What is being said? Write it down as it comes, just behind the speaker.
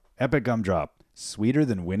Epic Gumdrop. Sweeter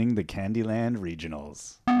than winning the Candyland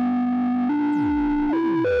Regionals.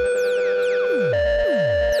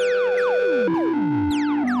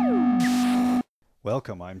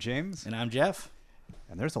 Welcome, I'm James. And I'm Jeff.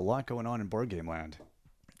 And there's a lot going on in Board Game Land.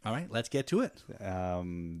 All right, let's get to it.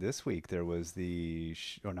 This week there was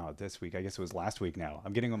not this week, I guess it was last week now.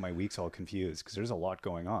 I'm getting my weeks all confused because there's a lot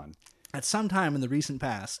going on. At some time in the recent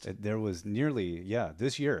past. There was nearly,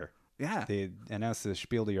 this year. Yeah. They announced the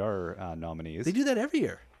Spiel des Jahres nominees. They do that every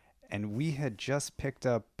year. And we had just picked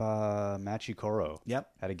up Machikoro. Yep.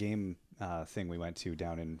 At a game thing we went to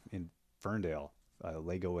down in Ferndale.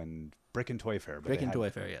 Lego and Brick and Toy Fair. Toy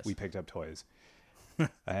Fair, yes. We picked up toys.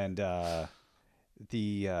 And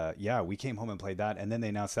we came home and played that. And then they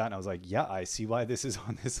announced that. And I was like, yeah, I see why this is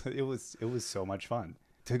on this. It was so much fun.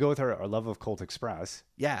 To go with our love of Colt Express.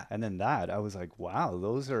 Yeah. And then that, I was like, wow,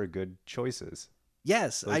 those are good choices.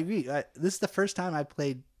 Yes, I agree. This is the first time I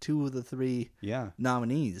played two of the three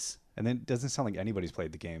nominees. And then it doesn't sound like anybody's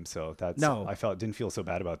played the game, so that's no. I didn't feel so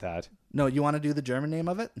bad about that. No, you want to do the German name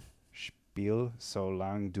of it? Spiel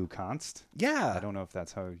solange du kannst. Yeah. I don't know if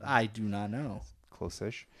that's how. I do not know.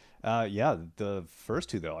 Close-ish. The first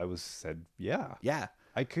two though, I said yeah. Yeah.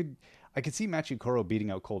 I could see Machikoro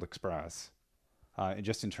beating out Colt Express.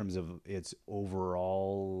 Just in terms of its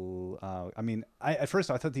overall, at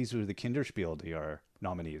first I thought these were the Kinderspiel des Jahres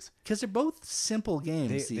nominees because they're both simple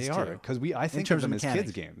games. They are because I think of them as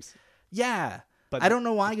kids games. Yeah, but I don't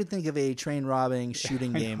know why you'd think of a train robbing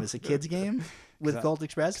shooting game as a kids game with Colt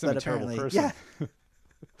Express, but apparently, yeah.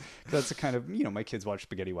 That's the kind of, my kids watch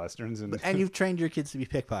spaghetti westerns and you've trained your kids to be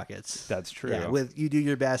pickpockets. That's true. Yeah, you do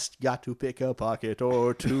your best, got to pick a pocket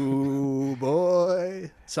or two,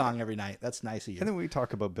 boy. Song every night. That's nice of you. And then we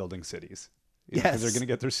talk about building cities. Yes. Because they're going to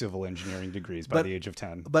get their civil engineering degrees by the age of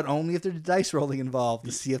 10. But only if there's dice rolling involved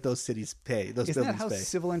to see if those cities pay. Those Isn't that buildings how pay.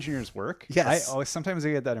 civil engineers work? Yes. Sometimes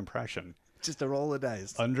I get that impression. Just a roll of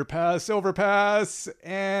dice. Underpass, overpass,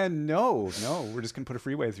 and no, we're just going to put a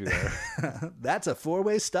freeway through there. That's a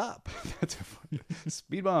four-way stop. That's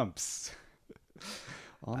speed bumps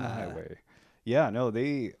on the highway. Yeah, no,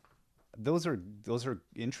 those are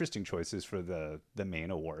interesting choices for the main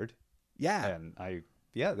award. Yeah. And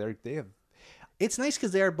they have. It's nice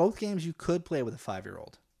because they are both games you could play with a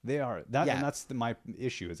 5-year-old. They are and that's my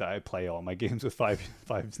issue is I play all my games with 5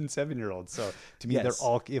 and 7-year-olds. So to me, they're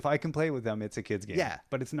all, if I can play with them, it's a kid's game. Yeah,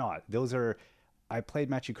 but it's not. I played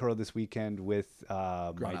Machikoro this weekend with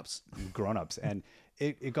grown-ups, and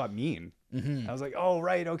it got mean. Mm-hmm. I was like, oh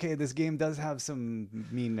right, okay, this game does have some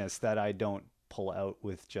meanness that I don't pull out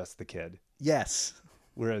with just the kid. Yes.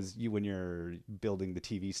 Whereas when you're building the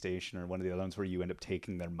TV station or one of the other ones where you end up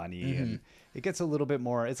taking their money and it gets a little bit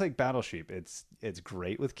more, it's like Battle Sheep. It's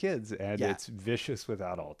great with kids and it's vicious with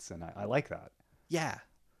adults. And I like that. Yeah.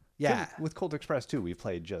 Yeah. So with Colt Express too, we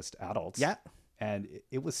played just adults. Yeah. And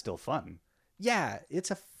it was still fun. Yeah.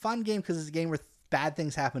 It's a fun game because it's a game where bad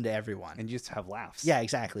things happen to everyone. And you just have laughs. Yeah,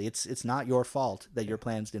 exactly. It's not your fault that your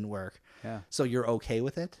plans didn't work. Yeah. So you're okay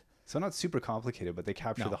with it. So not super complicated, but they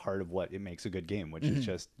capture the heart of what it makes a good game, which is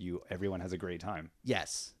just everyone has a great time.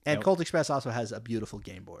 Yes. And Colt Express also has a beautiful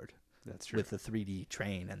game board. That's true. With the 3D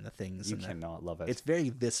train and the things. You cannot love it. It's very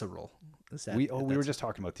visceral. We were just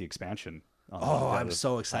talking about the expansion. I'm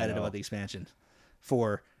so excited about the expansion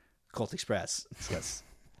for Colt Express. Yes.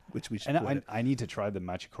 Which we should. And I need to try the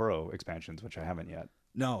Machikoro expansions, which I haven't yet.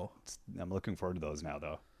 No. I'm looking forward to those now,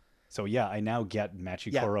 though. So yeah, I now get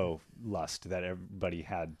Machikoro lust that everybody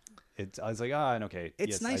had. I was like, okay.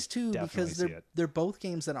 It's nice too because they're both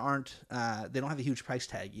games that aren't. They don't have a huge price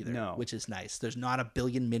tag either, which is nice. There's not a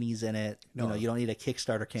billion minis in it. No. You don't need a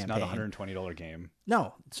Kickstarter campaign. It's not a $120 game.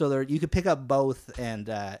 No, so you could pick up both and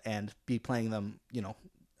be playing them,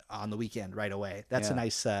 on the weekend right away. That's a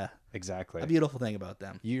nice, exactly, a beautiful thing about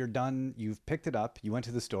them. You're done. You've picked it up. You went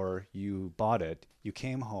to the store. You bought it. You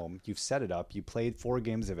came home. You've set it up. You played 4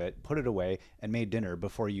 games of it, put it away, and made dinner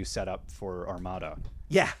before you set up for Armada.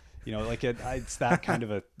 Yeah. It's that kind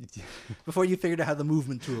of a... Before you figured out how the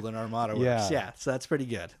movement tool in Armada works. Yeah, so that's pretty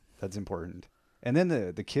good. That's important. And then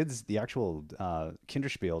the kids, the actual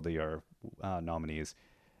Kinderspiel, they are nominees.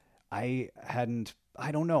 I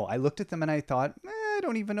don't know. I looked at them and I thought, I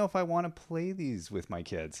don't even know if I want to play these with my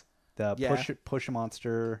kids. The Push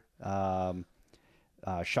Monster,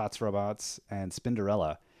 Shots Robots, and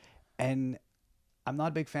Spinderella. And I'm not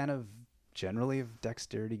a big fan of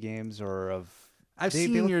dexterity games or of... I've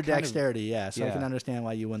seen your dexterity, so I can understand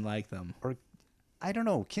why you wouldn't like them. Or, I don't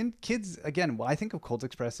know. Kids, again, I think of Colt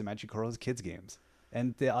Express and Machikoro as kids games.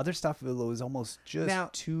 And the other stuff was almost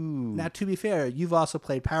just too... Now, to be fair, you've also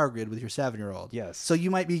played Power Grid with your 7-year-old. Yes. So you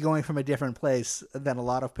might be going from a different place than a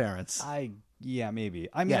lot of parents. Yeah, maybe.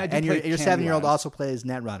 I mean, and your 7-year-old also plays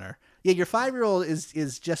Netrunner. Yeah, your 5-year-old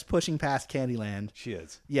is just pushing past Candyland. She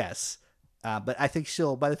is. Yes. But I think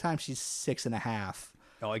by the time she's 6.5...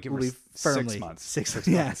 Oh, I give her 6 months. 6 months.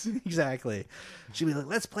 Yes, exactly. She'll be like,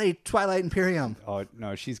 let's play Twilight Imperium. Oh,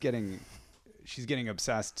 no, she's getting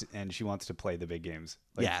obsessed, and she wants to play the big games.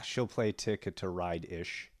 Like, she'll play Ticket to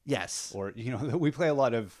Ride-ish. Yes. Or, we play a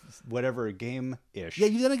lot of whatever game-ish. Yeah,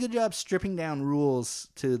 you've done a good job stripping down rules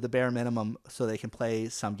to the bare minimum so they can play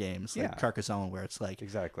some games, like Carcassonne, where it's like,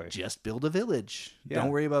 exactly, just build a village. Yeah.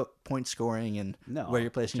 Don't worry about point scoring and where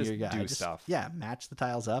you're placing your guy. Do stuff. Yeah, match the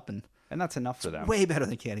tiles up and that's enough for them. Way better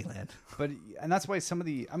than Candyland. And that's why some of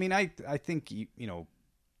the, I mean, I think,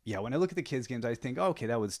 when I look at the kids' games, I think, okay,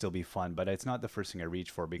 that would still be fun, but it's not the first thing I reach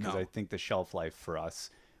for because I think the shelf life for us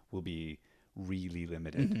will be really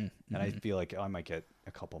limited. And I feel like I might get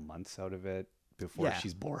a couple months out of it before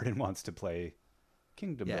she's bored and wants to play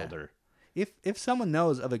Kingdom Builder. If someone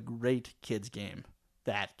knows of a great kids game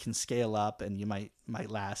that can scale up and you might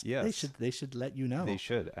last, they should let you know. They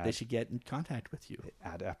should get in contact with you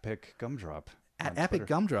at Epic Gumdrop. At Epic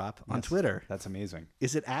Gumdrop on Twitter. That's amazing.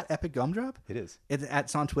 Is it at Epic Gumdrop? It is.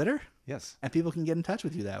 It's on Twitter? Yes. And people can get in touch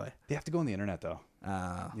with you that way? They have to go on the internet, though.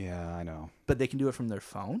 Yeah, I know. But they can do it from their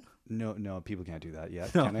phone? No, people can't do that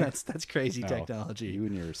yet. No, that's crazy technology. You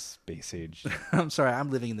and your space age. I'm sorry, I'm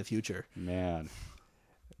living in the future. Man.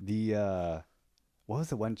 What was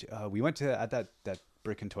the one? We went to, at that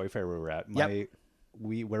Brick and Toy Fair we were at.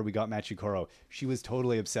 Where we got Machikoro, she was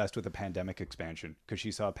totally obsessed with the Pandemic expansion because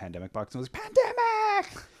she saw a Pandemic box and was Pandemic,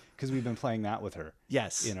 because we've been playing that with her.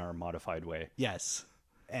 Yes, in our modified way. Yes,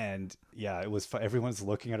 and it was. Everyone's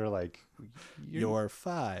looking at her like, "You're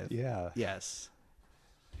 5." Yeah. Yes.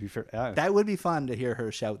 To be fair, that would be fun to hear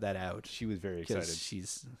her shout that out. She was very excited.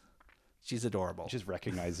 She's adorable. Just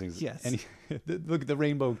recognizing look the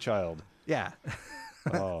rainbow child. Yeah.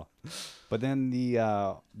 But then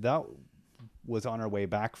that was on our way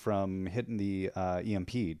back from hitting the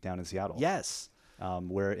EMP down in Seattle. Yes.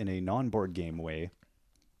 Where in a non-board game way,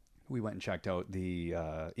 we went and checked out the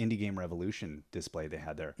Indie Game Revolution display they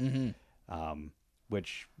had there,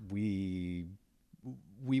 which we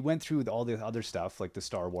went through all the other stuff, like the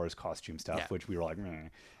Star Wars costume stuff, which we were like, meh.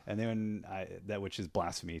 And then which is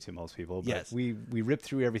blasphemy to most people. But we ripped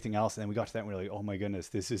through everything else, and then we got to that and we were like, oh my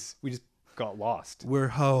goodness, we just got lost. We're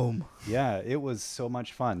home. Yeah, it was so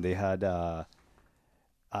much fun. They had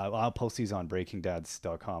I'll post these on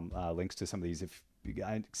breakingdads.com, links to some of these.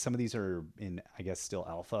 Some of these are in, I guess, still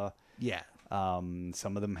alpha. Yeah. Some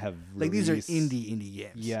of them have like these are indie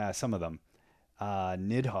games. Yeah, some of them.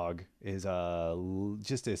 Nidhogg is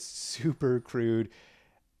just a super crude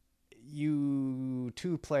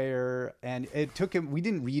 2-player, and it took him. We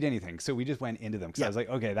didn't read anything, so we just went into them because I was like,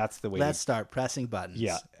 okay, that's the way. Let's start pressing buttons.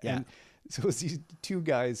 Yeah. And so it's these 2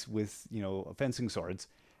 guys with fencing swords,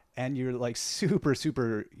 and you're like super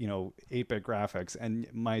 8-bit graphics, and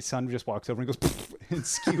my son just walks over and goes and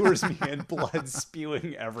skewers me, and blood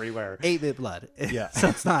spewing everywhere. 8-bit blood. Yeah. So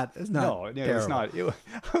it's not. No, it's not. I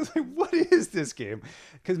was like, what is this game?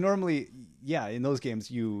 Because normally, in those games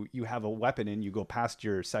you have a weapon and you go past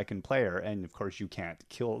your second player, and of course you can't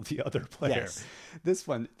kill the other player. Yes. This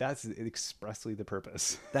one, that's expressly the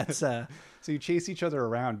purpose. That's so you chase each other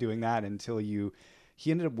around doing that until he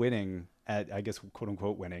ended up winning at, I guess, quote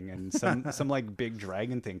unquote winning, and some like big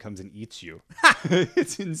dragon thing comes and eats you.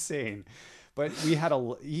 It's insane. But we had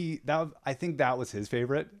I think that was his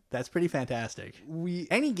favorite. That's pretty fantastic.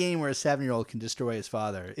 Any game where a 7-year-old can destroy his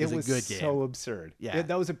father is a good game. It was so absurd. Yeah,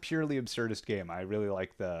 that was a purely absurdist game. I really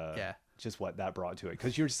like just what that brought to it,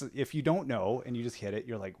 because if you don't know and you just hit it,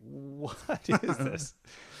 you're like, what is this?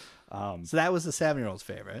 So that was the 7-year-old's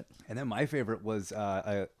favorite. And then my favorite was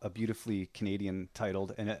a beautifully Canadian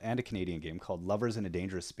titled and a Canadian game called Lovers in a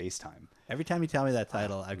Dangerous Space-Time. Every time you tell me that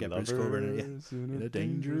title, I get Bruce Coburn in a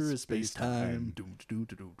dangerous space-time.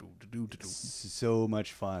 So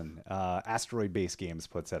much fun. Asteroid Base Games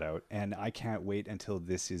puts that out, and I can't wait until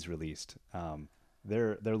this is released.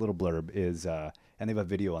 Their little blurb is, and they have a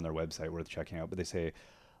video on their website worth checking out, but they say,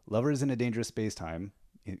 Lovers in a Dangerous Space-Time,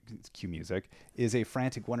 cue music, is a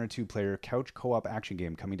frantic 1 or 2 player couch co-op action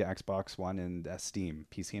game coming to Xbox One and Steam,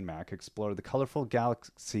 PC and Mac. Explore the colorful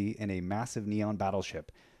galaxy in a massive neon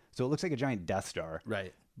battleship. So it looks like a giant Death Star,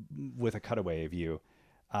 right, with a cutaway view,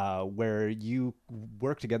 where you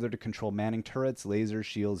work together to control manning turrets, lasers,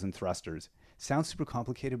 shields, and thrusters. Sounds super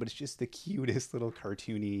complicated, but it's just the cutest little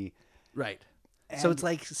cartoony. Right. So it's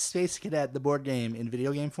like Space Cadet, the board game, in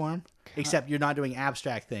video game form, except you're not doing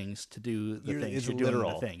abstract things to do the things. You're doing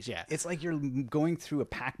the things, yeah. It's like you're going through a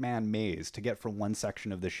Pac-Man maze to get from one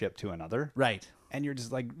section of the ship to another. Right. And you're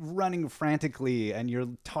just like running frantically, and you're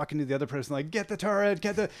talking to the other person like, get the turret,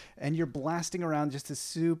 and you're blasting around just a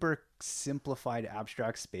super simplified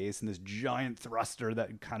abstract space in this giant thruster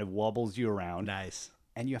that kind of wobbles you around. Nice.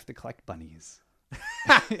 And you have to collect bunnies.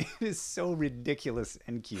 It is so ridiculous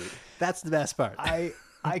and cute. That's the best part.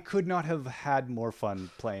 I could not have had more fun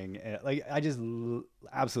playing it. Like, I just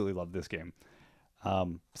absolutely love this game.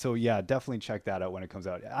 So yeah, definitely check that out when it comes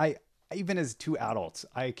out. Even as two adults,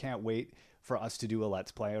 I can't wait for us to do a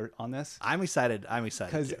Let's Play on this. I'm excited.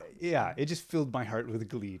 Because, yeah, it just filled my heart with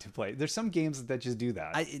glee to play. There's some games that just do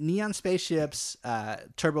that. Neon spaceships,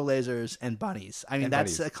 turbo lasers, and bunnies. I mean,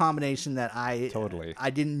 that's a combination that I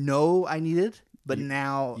didn't know I needed, but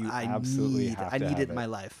now I need it in my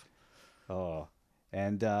life. Oh,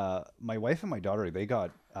 and my wife and my daughter,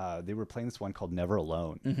 they were playing this one called Never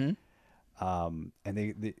Alone. Mm-hmm.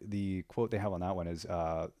 And the quote they have on that one is,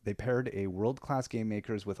 they paired a world-class game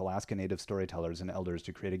makers with Alaska Native storytellers and elders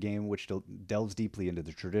to create a game which delves deeply into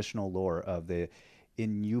the traditional lore of the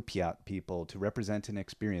Inupiat people to represent an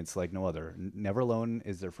experience like no other. Never Alone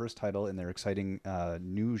is their first title in their exciting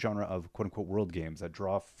new genre of quote-unquote world games that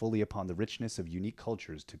draw fully upon the richness of unique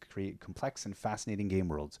cultures to create complex and fascinating game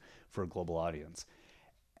worlds for a global audience.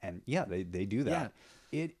 And yeah, they do that.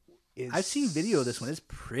 Yeah. I've seen video of this one. It's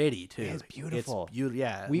pretty too. It's beautiful. It's beautiful.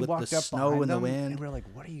 Yeah, we walked the up snow and the wind, and we're like,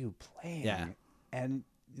 "What are you playing?" Yeah, and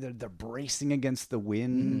they're bracing against the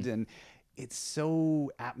wind, and it's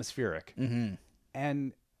so atmospheric. Mm-hmm.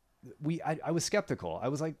 And I was skeptical. I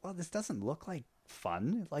was like, "Well, this doesn't look like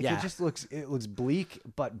fun. Like it just looks bleak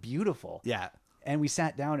but beautiful." Yeah. And we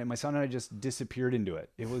sat down, and my son and I just disappeared into it.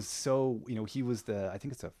 It was so, he was I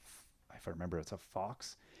think if I remember, it's a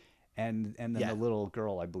fox. And then the little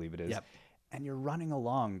girl, I believe it is. Yep. And you're running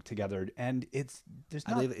along together, and I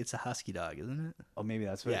believe it's a husky dog, isn't it? Oh, maybe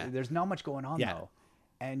that's what. Yeah. There's not much going on though,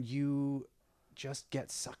 and you just get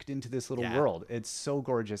sucked into this little world. It's so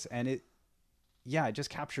gorgeous, and it just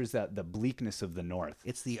captures the bleakness of the North.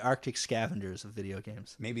 It's the Arctic Scavengers of video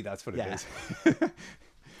games. Maybe that's what it is.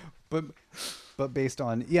 But based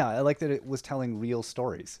on I like that it was telling real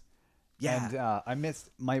stories. Yeah, and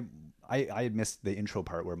I had missed the intro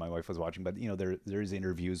part where my wife was watching, but there's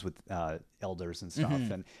interviews with elders and stuff,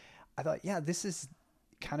 and I thought, this is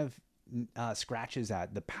kind of scratches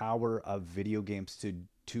at the power of video games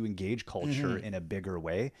to engage culture in a bigger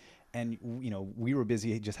way, and we were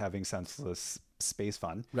busy just having senseless space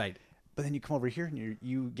fun, right? But then you come over here and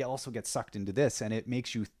you also get sucked into this, and it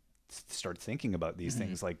makes you start thinking about these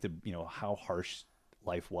things, like how harsh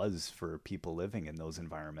life was for people living in those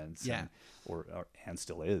environments, and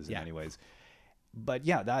still is in many ways. But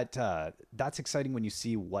that's exciting when you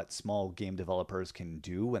see what small game developers can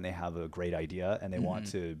do when they have a great idea and they want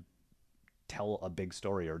to tell a big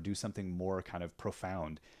story or do something more kind of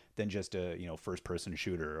profound than just a first person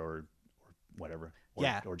shooter or whatever,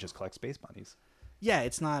 or just collect space bunnies. Yeah,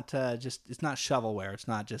 it's not it's not shovelware. It's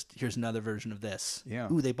not just here's another version of this.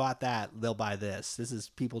 Yeah. Ooh, they bought that. They'll buy this. This is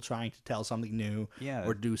people trying to tell something new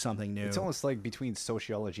or do something new. It's almost like between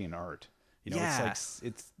sociology and art. It's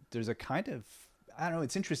like there's a kind of, I don't know,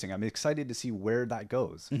 it's interesting. I'm excited to see where that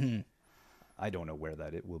goes. Mm-hmm. I don't know where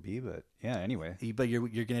that it will be, but anyway. But you're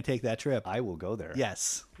going to take that trip. I will go there.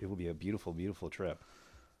 Yes. It will be a beautiful, beautiful trip.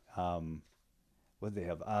 What did they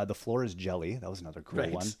have? The Floor is Jelly. That was another cool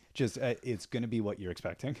one. Just it's going to be what you're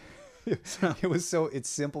expecting. It's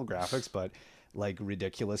simple graphics, but like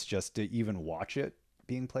ridiculous just to even watch it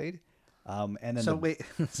being played. And then so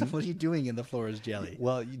what are you doing in The Floor is Jelly?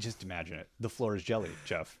 Well, you just imagine it. The floor is jelly,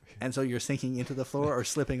 Jeff. And so you're sinking into the floor or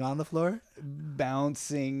slipping on the floor?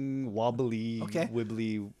 Bouncing, wobbly,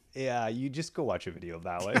 wibbly. Yeah, you just go watch a video of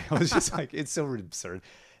that way. I was just like, it's so absurd.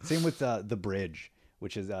 Same with The Bridge,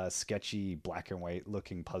 which is a sketchy black and white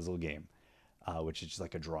looking puzzle game, which is just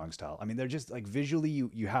like a drawing style. I mean, they're just like visually,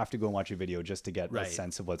 you have to go and watch a video just to get a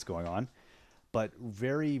sense of what's going on. But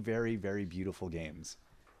very, very, very beautiful games.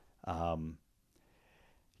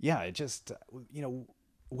 It just,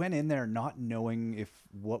 went in there not knowing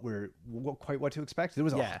what to expect. There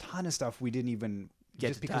was a ton of stuff we didn't even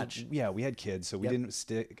get to touch. Yeah, we had kids, so we didn't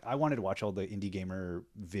stick. I wanted to watch all the indie gamer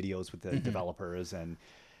videos with the developers and,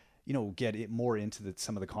 get it more into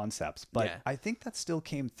some of the concepts. But I think that still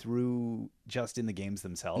came through just in the games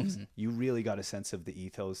themselves. You really got a sense of the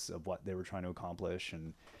ethos of what they were trying to accomplish.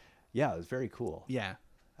 And it was very cool. Yeah.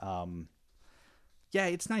 Yeah,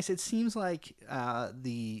 it's nice. It seems like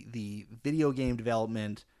the video game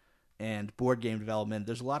development and board game development,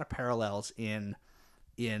 there's a lot of parallels in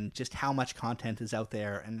just how much content is out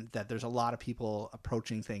there, and that there's a lot of people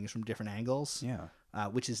approaching things from different angles. Yeah.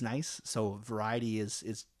 Which is nice. So variety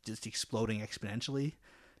is just exploding exponentially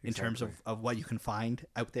in terms of what you can find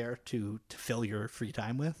out there to fill your free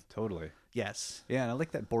time with. Totally. Yes. Yeah, and I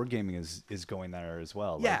like that board gaming is going there as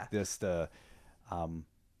well. Yeah.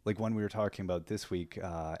 Like when we were talking about this week,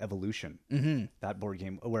 Evolution, that board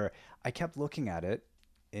game where I kept looking at it,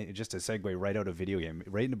 just a segue right out of video game,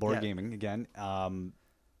 right into board gaming again.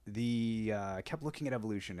 I kept looking at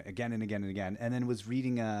Evolution again and again and again, and then was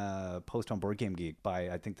reading a post on Board Game Geek by,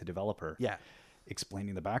 I think, the developer,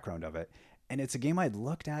 explaining the background of it. And it's a game I'd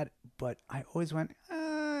looked at, but I always went,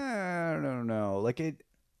 I don't know. Like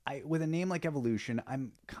with a name like Evolution,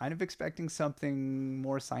 I'm kind of expecting something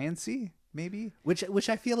more science-y, maybe. Which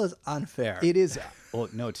I feel is unfair. It is. Well,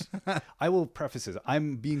 no, I will preface this.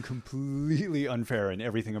 I'm being completely unfair in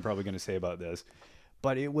everything I'm probably going to say about this,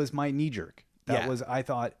 but it was my knee-jerk. I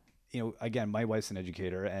thought, again, my wife's an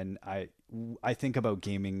educator, and I think about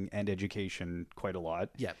gaming and education quite a lot.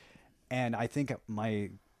 Yeah. And I think my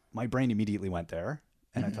brain immediately went there,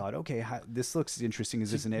 and I thought, okay, this looks interesting.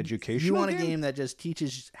 Is this an educational You want a game that just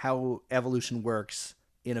teaches how evolution works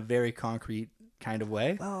in a very concrete kind of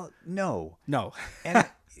way? Well, no. And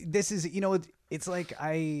this is, it's like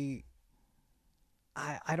I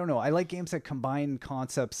don't know. I like games that combine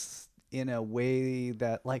concepts in a way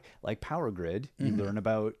that like Power Grid, you learn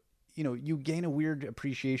about, you gain a weird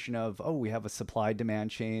appreciation of, we have a supply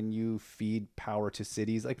demand chain, you feed power to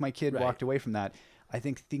cities. Like my kid walked away from that, I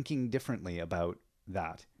think, thinking differently about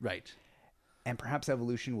that. Right. And perhaps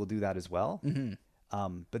Evolution will do that as well.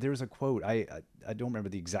 But there was a quote, I don't remember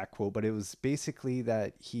the exact quote, but it was basically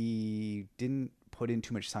that he didn't put in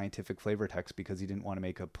too much scientific flavor text because he didn't want to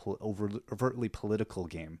make a overtly political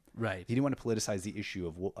game. Right. He didn't want to politicize the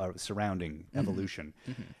issue of surrounding evolution.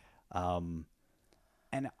 And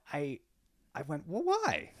I went, well,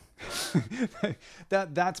 why?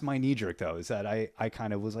 That's my knee jerk though, is that I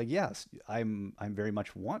kind of was like, yes, I'm very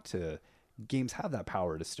much want to. Games have that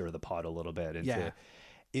power to stir the pot a little bit, and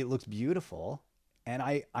it looks beautiful.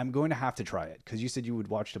 And I'm going to have to try it, because you said you would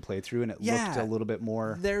watch the playthrough and it looked a little bit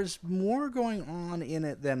more. There's more going on in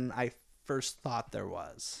it than I first thought there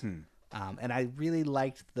was. And I really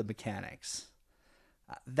liked the mechanics.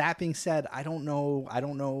 That being said, I don't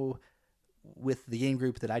know with the game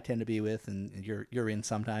group that I tend to be with, and you're in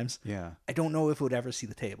sometimes. Yeah. I don't know if it would ever see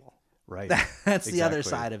the table. Right. That's the other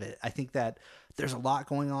side of it. I think that there's a lot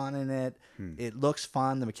going on in it. It looks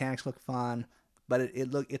fun. The mechanics look fun. But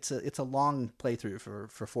it's a long playthrough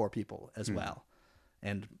for 4 people as well,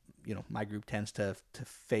 and my group tends to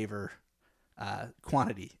favor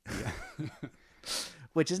quantity,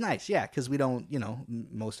 which is nice, because we don't,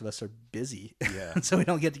 most of us are busy, so we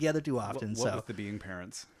don't get together too often. What with the being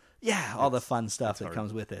parents, all the fun stuff that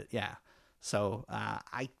comes with it, So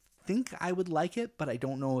I think I would like it, but I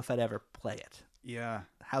don't know if I'd ever play it. Yeah,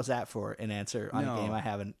 how's that for an answer on a game I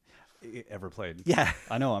haven't ever played? Yeah,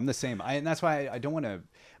 I know, I'm the same. And that's why I don't want to.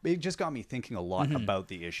 It just got me thinking a lot about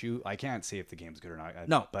the issue. I can't say if the game's good or not.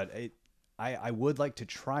 No, but I would like to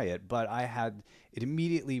try it. But it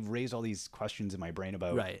immediately raised all these questions in my brain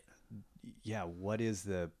about what is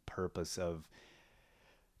the purpose of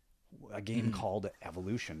a game called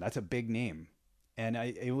Evolution? That's a big name. And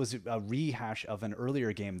it was a rehash of an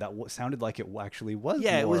earlier game that sounded like it actually was.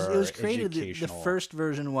 Yeah, it was created. The first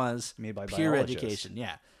version was made by pure biologists. Education.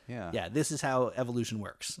 Yeah. This is how evolution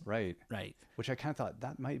works. Right. Which I kind of thought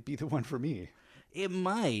that might be the one for me. It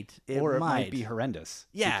might. It might be horrendous.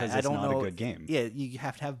 Yeah, because it's not a good game. Yeah, you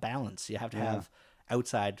have to have balance. You have to have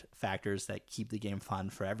outside factors that keep the game fun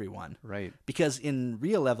for everyone. Right. Because in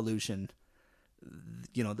real Evolution,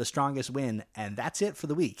 the strongest win, and that's it for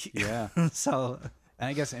the week. Yeah. So, and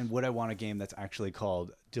I guess, and would I want a game that's actually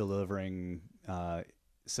called delivering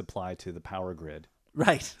supply to the power grid?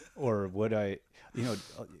 Right. Or would I,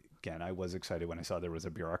 again, I was excited when I saw there was a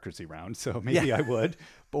bureaucracy round, so maybe I would.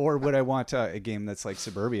 Or would I want a game that's like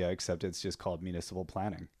Suburbia, except it's just called municipal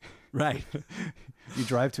planning? Right. You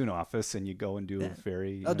drive to an office and you go and do a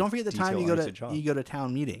very don't forget the time you go to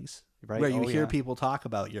town meetings. Right. Where you hear people talk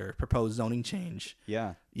about your proposed zoning change.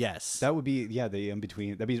 Yeah. Yes. That would be, the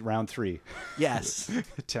in-between. That'd be round 3. Yes.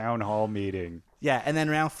 Town hall meeting. Yeah, and then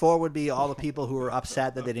round 4 would be all the people who were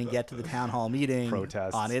upset that they didn't get to the town hall meeting.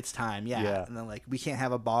 Protests. On its time. Yeah. And then we can't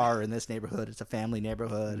have a bar in this neighborhood. It's a family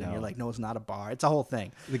neighborhood. No. And you're like, no, it's not a bar. It's a whole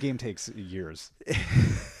thing. The game takes years.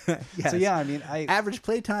 Yes. So average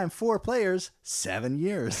playtime 4 players, 7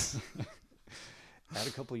 years. Add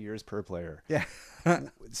a couple years per player. Yeah.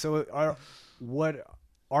 So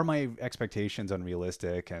are my expectations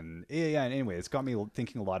unrealistic? And yeah, and anyway, it's got me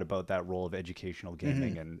thinking a lot about that role of educational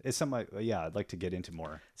gaming, and it's something I'd like to get into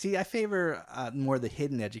more. See, I favor more the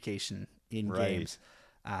hidden education in Right. games.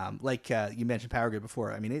 Like you mentioned Power Grid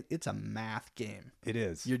before. I mean, it's a math game. It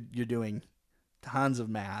is, You're doing tons of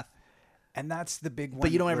math, and that's the big one.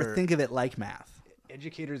 but you don't ever where think of it like math.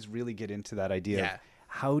 educators really get into that idea. Yeah. Of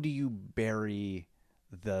how do you bury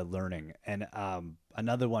the learning? And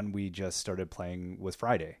another one we just started playing was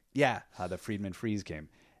Friday. Yeah. The Friedman Freeze game.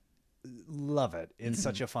 Love it. It's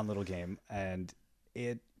such a fun little game, and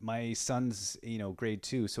my son's grade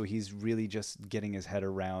 2, so he's really just getting his head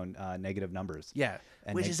around negative numbers. Yeah.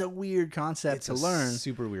 And Which is a weird concept It's to a learn,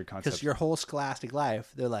 super weird concept. because your whole scholastic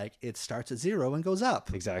life, they're like, it starts at 0 and goes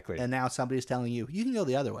up. Exactly. And now somebody's telling you can go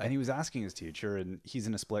the other way. And he was asking his teacher, and he's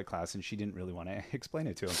in a split class, and she didn't really want to explain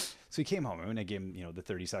it to him. So he came home, and I gave him, the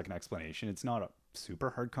 30-second explanation. It's not a super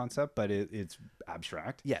hard concept, but it's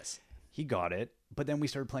abstract. Yes. He got it, but then we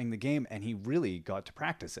started playing the game, and he really got to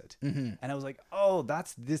practice it. And I was like, oh,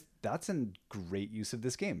 that's a great use of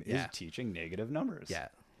this game, is Yeah. teaching negative numbers. Yeah.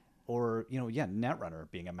 Or,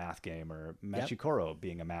 Netrunner being a math game, or Machikoro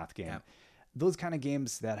being a math game. Yep. Those kind of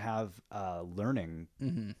games that have learning,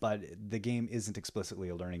 but the game isn't explicitly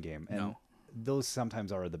a learning game. And No. those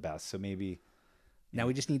sometimes are the best. So maybe Now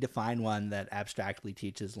we just need to find one that abstractly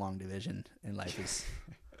teaches long division, and life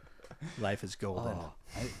is golden.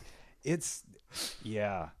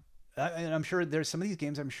 And I'm sure there's some of these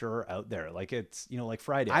games I'm sure are out there. Like it's, like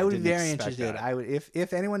Friday. I would be didn't very expect interested. that. I would,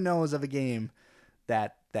 if anyone knows of a game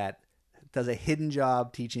that does a hidden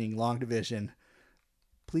job teaching long division,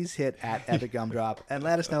 please hit at Epic Gumdrop and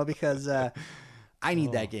let us know, because I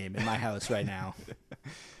need that game in my house right now.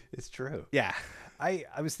 It's true. Yeah. I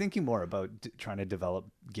was thinking more about trying to develop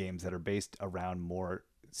games that are based around more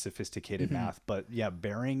sophisticated math, but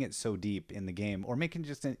burying it so deep in the game, or making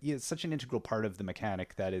just it's such an integral part of the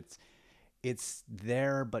mechanic that it's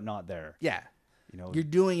there but not there. Yeah. You're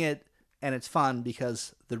doing it and it's fun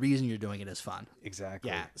because the reason you're doing it is fun.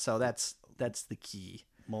 Exactly. Yeah. So that's the key.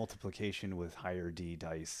 Multiplication with higher D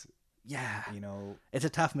dice. Yeah. You know, It's a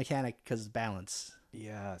tough mechanic because it's balance.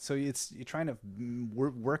 yeah. So you're trying to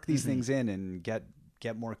work these things in and get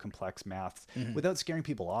more complex maths without scaring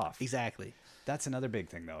people off. Exactly. That's another big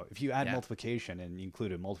thing, though. If you add Yeah. multiplication and you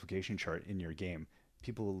include a multiplication chart in your game,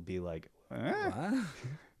 people will be like, What?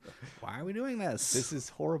 Why are we doing this? this is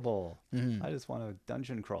horrible. I just want to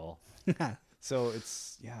dungeon crawl. So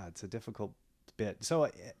it's a difficult bit. So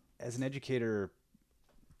as an educator,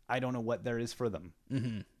 I don't know what there is for them.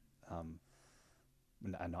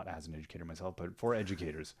 Not as an educator myself, but for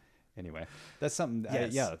educators. Anyway, that's something.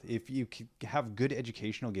 Yes. If you have good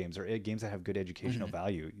educational games or games that have good educational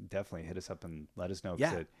value, definitely hit us up and let us know. 'Cause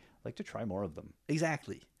Yeah. I'd like to try more of them.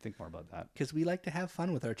 Exactly. Think more about that. Because we like to have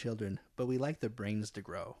fun with our children, but we like their brains to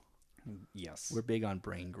grow. Yes, We're big on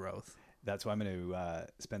brain growth. that's why I'm going to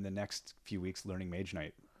spend the next few weeks learning Mage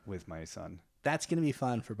Knight with my son That's going to be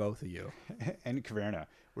fun for both of you. and Caverna.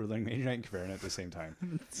 We're learning Mage Knight and Caverna at the same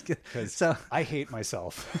time because So, I hate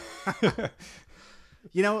myself.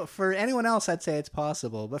 for anyone else, I'd say it's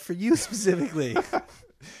possible, but for you specifically,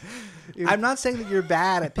 I'm not saying that you're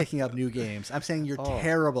bad at picking up new games. I'm saying you're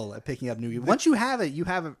terrible at picking up new games. Once you have it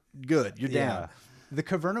good. You're down. The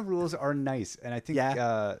Caverna rules are nice, and I think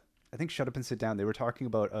I think Shut Up and Sit Down. They were talking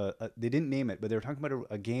about they didn't name it, but they were talking about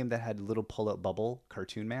a game that had a little pull-out bubble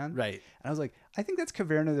cartoon man. Right. And I was like, I think that's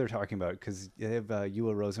Caverna they're talking about because they have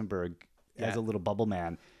Ewa Rosenberg as a little bubble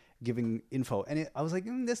man giving info, and I was like,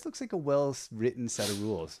 this looks like a well-written set of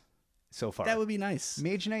rules so far. That would be nice.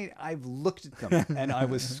 Mage Knight, I've looked at them and I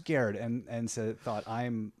was scared and thought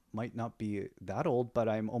might not be that old, but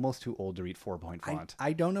I'm almost too old to read 4-point font.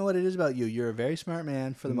 I don't know what it is about you. You're a very smart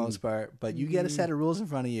man for the most part, but you get a set of rules in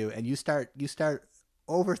front of you and you start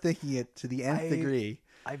overthinking it to the nth degree.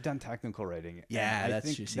 I've done technical writing. And Yeah, I that's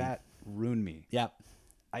think juicy. that ruined me. Yep.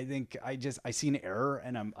 I think I see an error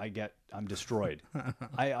and I'm destroyed.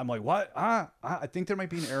 I'm like, what? I think there might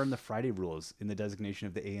be an error in the Friday rules in the designation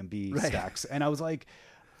of the A and B stacks. And I was like,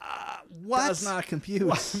 what? Does not compute.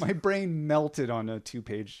 My brain melted on a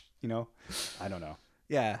 2-page, I don't know.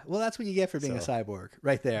 Yeah. Well, that's what you get for being a cyborg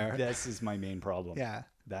right there. This is my main problem. Yeah.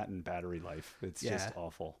 That and battery life. It's just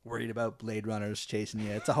awful. Worried about Blade Runners chasing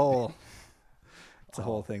you. It's a whole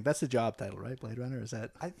thing. That's the job title, right? Blade Runner. Is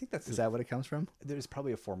that what it comes from? There's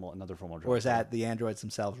probably another formal job. Or is that the androids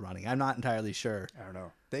themselves running? I'm not entirely sure. I don't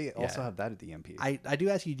know. They also have that at the MP. I do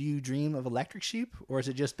ask you, do you dream of electric sheep or is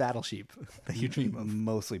it just battle sheep that you dream of?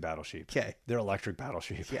 Mostly battle sheep. Okay. They're electric battle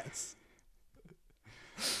sheep. Yes.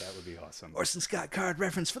 That would be awesome. Orson Scott Card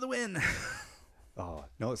reference for the win. Oh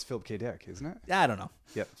no, it's Philip K. Dick, isn't it? I don't know.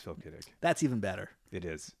 Yep, it's Philip K. Dick. That's even better. It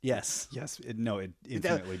is. Yes. Yes. It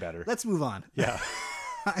infinitely better. Let's move on. Yeah.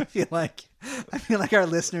 I feel like our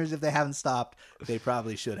listeners, if they haven't stopped, they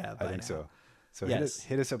probably should have. I think now. so. So Yes.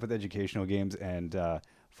 hit us up with educational games and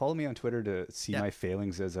follow me on Twitter to see my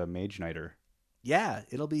failings as a Mage Knighter. Yeah,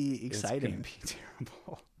 it'll be exciting. It's gonna be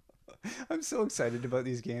terrible. I'm so excited about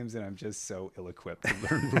these games, and I'm just so ill-equipped to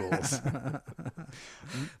learn rules.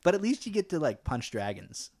 But at least you get to like punch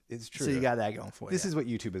dragons. It's true. So you got that going for you. This is what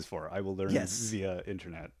YouTube is for. I will learn Yes. via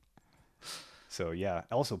internet. So yeah.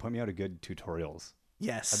 Also, put me out of good tutorials.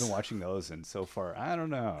 Yes. I've been watching those, and so far, I don't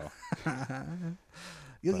know.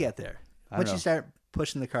 You'll get there. I Once don't you know. start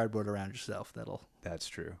pushing the cardboard around yourself, that'll. That's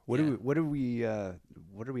true. Yeah. What are we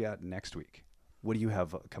at next week? What do you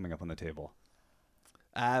have coming up on the table?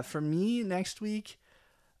 For me next week,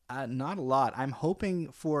 not a lot. I'm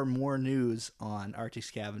hoping for more news on Arctic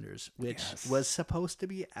Scavengers, which Yes. was supposed to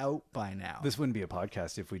be out by now. This wouldn't be a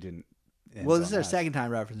podcast if we didn't. end Well, this on is our that. second time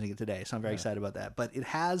referencing it today, so I'm very excited about that. But it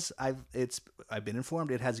has. I've been informed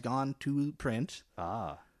it has gone to print.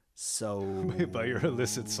 Ah, So by your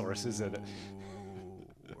illicit sources, and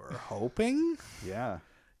we're hoping. yeah,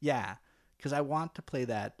 Yeah, because I want to play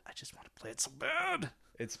that. I just want to play it so bad.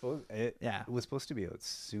 it's supposed. It Yeah. was supposed to be out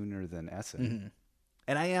sooner than Essen.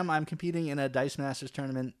 And I'm competing in a Dice Masters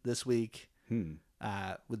tournament this week.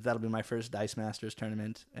 That'll be my first Dice Masters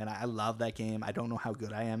tournament, and I love that game. I don't know how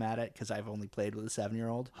good I am at it because I've only played with a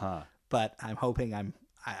 7-year-old. Huh? But I'm hoping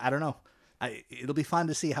I don't know. It'll be fun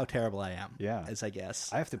to see how terrible I am. Yeah. as I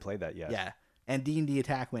guess. I have to play that yet. Yeah, and D&D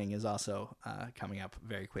Attack Wing is also coming up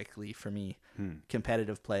very quickly for me.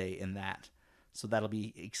 Competitive play in that, so that'll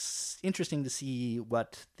be interesting to see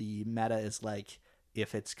what the meta is like,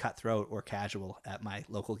 if it's cutthroat or casual at my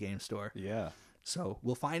local game store. Yeah. So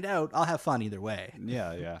we'll find out. I'll have fun either way.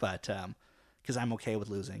 Yeah. Yeah. But because I'm okay with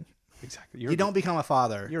losing. exactly. You don't become a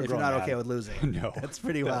father you're a if you're grown not man. okay with losing. No, That's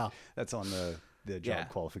pretty well. That's on the job Yeah.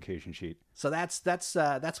 qualification sheet. So that's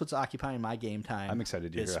what's occupying my game time. I'm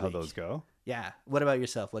excited to this hear how week. those go. Yeah. What about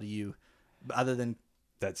yourself? What do you, other than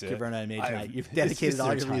That's it. Caverna and Mage I've- Knight, you've it's dedicated just all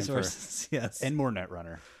their your time for- resources. Yes. and more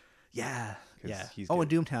Netrunner. Yeah. 'Cause Yeah. he's Oh, and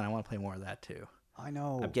good. Doomtown. I want to play more of that too. I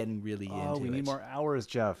know. I'm getting really into we it. need more hours,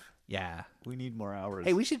 Jeff. Yeah. We need more hours.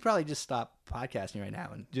 Hey, we should probably just stop podcasting right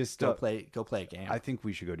now and Just go play a game. I think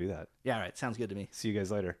we should go do that. Yeah. All right. Sounds good to me. See you guys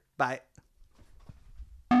later. Bye.